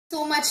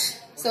so much.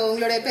 So,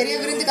 உங்களுடைய பெரிய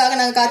விருந்துக்காக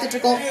நாங்க காத்துட்டு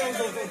இருக்கோம்.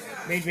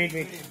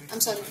 Wait.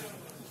 I'm sorry.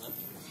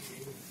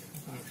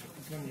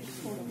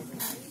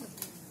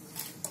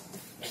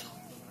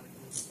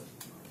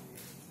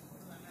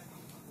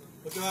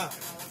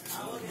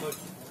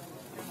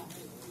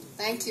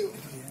 Thank you.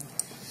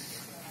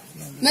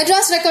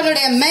 Madras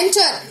ரெக்கார்டுடைய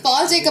mentor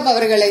ball Jacob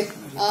அவர்களே,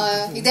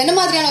 இது என்ன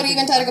மாதிரியான ஒரு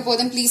ஈவெண்டா இருக்க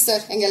போகுதுன்னு ப்ளீஸ்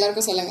சார் எங்க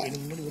எல்லாருக்கும் சொல்லுங்க.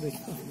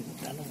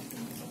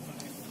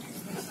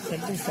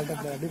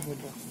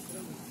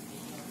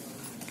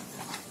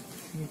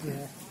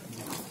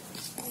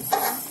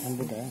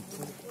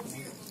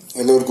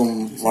 எல்லோருக்கும்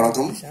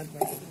வணக்கம்.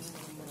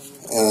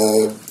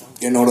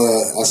 என்னோட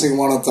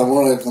அசிங்கமான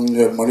தமிழை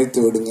கொஞ்சம் மன்னித்து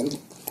விடுங்கள்.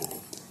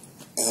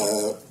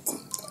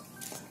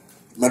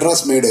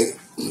 மெட்ராஸ் மேடை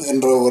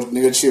என்ற ஒரு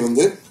நிகழ்ச்சி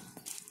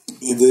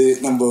இது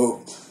நம்ம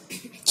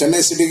சென்னை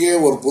சிட்டிக்கே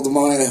ஒரு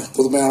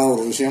புதுமையான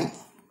ஒரு விஷயம்.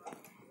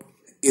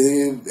 இது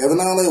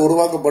எதனால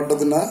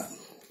உருவாக்கப்பட்டதுன்னா,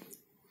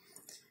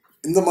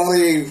 இந்த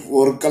மாதிரி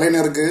ஒரு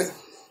கலைஞருக்கு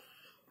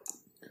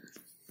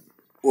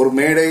ஒரு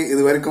மேடை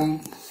இது வரைக்கும்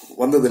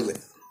வந்ததில்லை.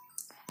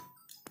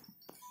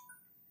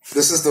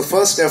 This is the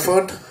first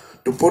effort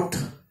to put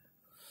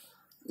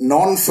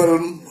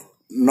non-film,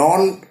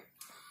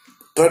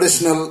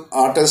 non-traditional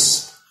artists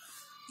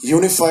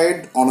unified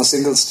on a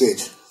single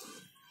stage.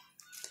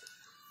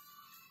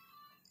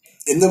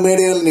 இந்த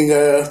மேடையில் நீங்க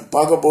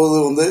பார்க்க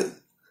போவது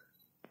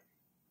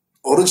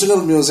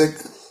ஒரிஜினல் மியூசிக்,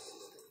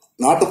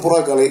 நாட்டுப்புற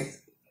கலை,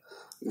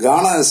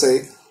 கானா இசை,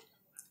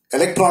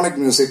 electronic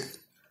music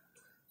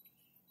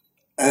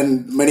and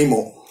many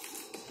more.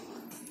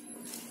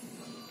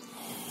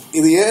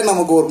 இது ஏன்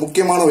நமக்கு ஒரு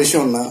முக்கியமான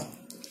விஷயம்னா,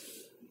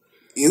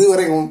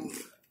 இதுவரைக்கும்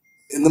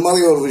இந்த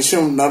மாதிரி ஒரு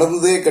விஷயம்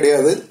நடந்ததே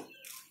கிடையாது.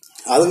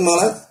 அதுக்கு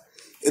மேல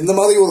இந்த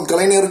மாதிரி ஒரு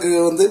கலைஞருக்கு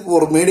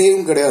ஒரு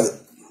மேடையும் கிடையாது.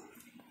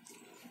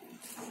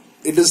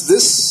 It is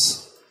this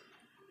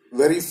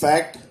very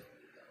fact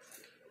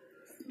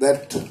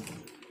that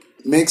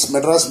makes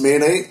Madras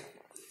Medai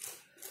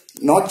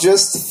not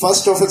just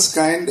first of its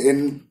kind in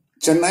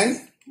Chennai,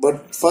 but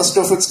first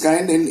of its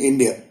kind in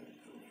India.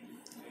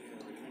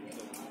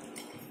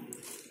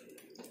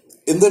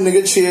 இந்த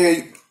நிகழ்ச்சியை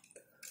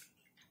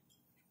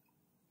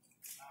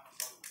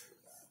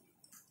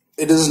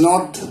it is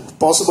not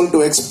possible to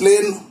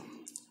explain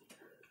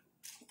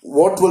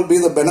what will be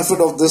the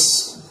benefit of this,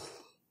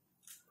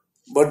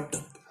 but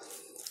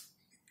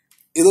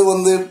இது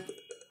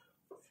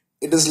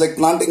it is like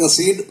planting a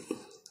seed,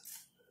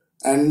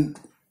 and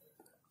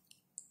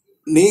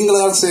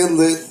நீங்களால்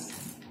சேர்ந்து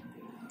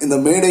இந்த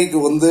மேடைக்கு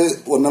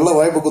ஒரு நல்ல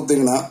வாய்ப்பு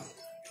கொடுத்தீங்கன்னா,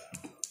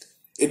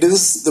 it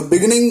is the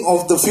beginning of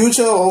the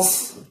future of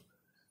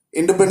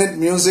independent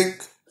music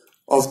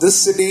of this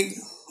city,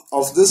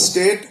 of this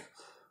state,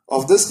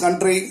 of this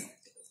country,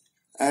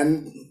 and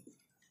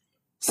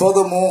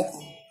furthermore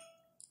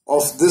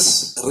of this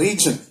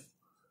region.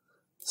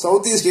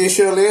 South east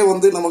ஏஷியாலே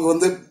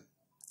நமக்கு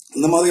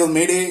இந்த மாதிரி ஒரு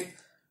மேடை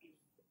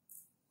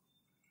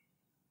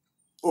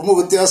ரொம்ப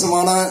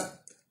வித்தியாசமான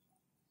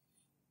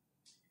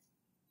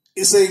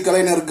இசை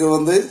கலைஞருக்கு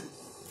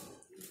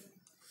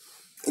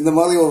இந்த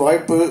மாதிரி ஒரு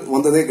வாய்ப்பு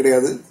வந்ததே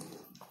கிடையாது.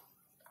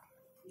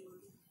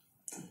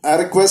 I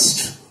request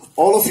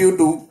all of you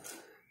to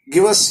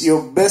give us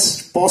your best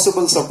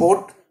possible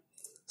support,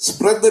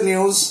 spread the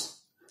news,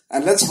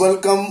 and let's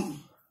welcome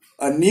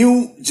a new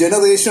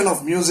generation of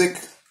music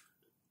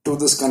to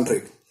this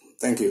country.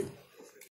 Thank you.